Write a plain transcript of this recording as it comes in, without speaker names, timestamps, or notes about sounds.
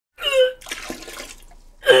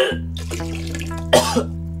There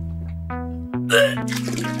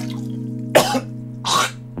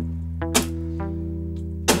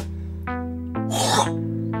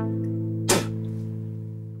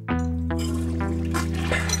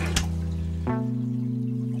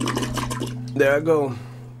I go,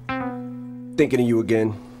 thinking of you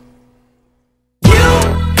again. You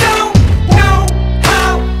don't know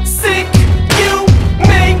how sick you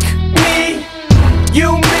make me.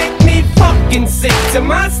 You make me fucking sick to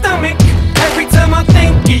my stomach every time I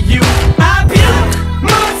think of you. I puke,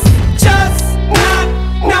 must just not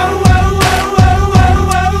know.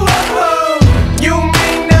 You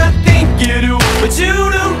may not think you do, but you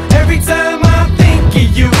do every time I think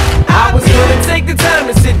of you. I was gonna take the time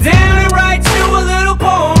to sit down and write you a little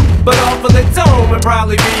poem, but off of the tone would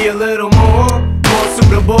probably be a little more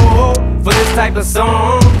suitable for this type of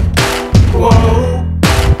song. Whoa,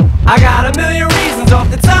 I got a million reasons off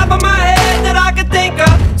the top of my head that I could think of.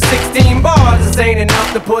 16 bars, this ain't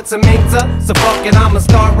enough to put some ink to, so fuck it, I'ma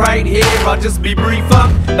start right here. I'll just be brief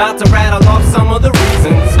up, about to rattle off some of the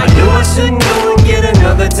reasons. I knew I shouldn't go and get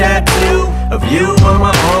another tattoo of you on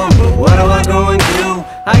my arm, but what do I go and do?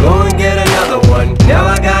 I go and get another one, now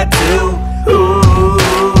I got two. Ooh,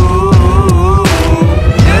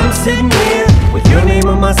 now I'm sitting here with your name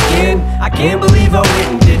on my skin. I can't believe I went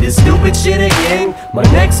and did this stupid shit again. My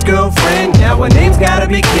next girlfriend, now her name's gotta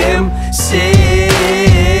be Kim. Shit,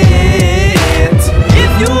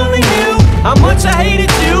 if you only knew how much I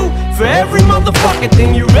hated you for every motherfucking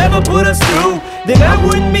thing you ever put us through, then I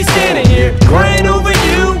wouldn't be standing here crying over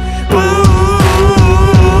you. Ooh.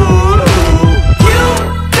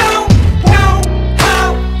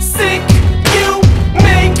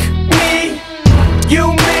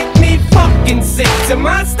 Sick to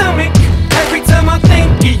my stomach every time I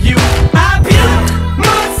think of you. I puke,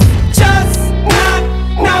 must just not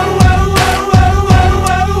know.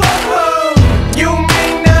 You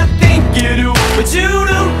may not think you do, but you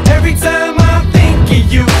do every time I think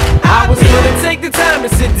of you. I was gonna take the time to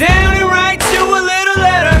sit down and write you a little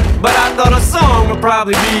letter, but I thought a song would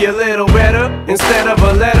probably be a little better instead of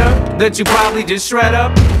a letter that you probably just shred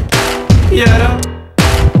up. Yeah.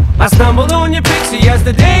 I stumbled on your picture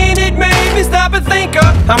yesterday and it made me stop and think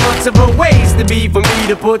of how much of a waste it'd be for me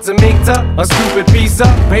to put some ink to a stupid piece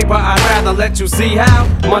of paper. I'd rather let you see how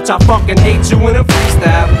much I fucking hate you in a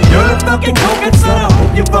freestyle. You're a fucking cokehead slut, I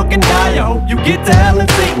hope you fucking die. I hope you get to hell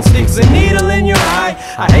and Satan sticks a needle in your eye.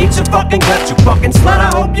 I hate your fucking guts, you fucking slut,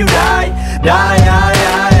 I hope you die.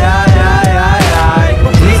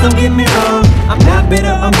 But please don't get me wrong, I'm not bitter,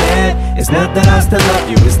 I'm mad. It's not that I still love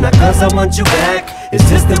you, it's not cause I want you back. It's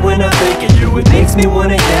just that when I think of you, it makes me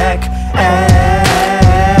wanna yak.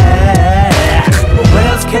 But what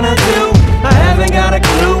else can I do? I haven't got a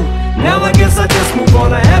clue. Now I guess I just move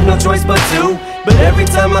on, I have no choice but to. But every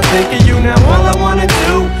time I think of you, now all I wanna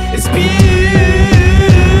do is puke.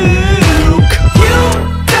 You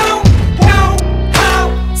don't know how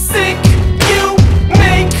sick you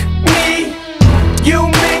make me. You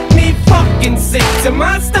make me fucking sick to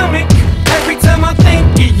my stomach every time I think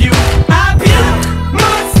of you.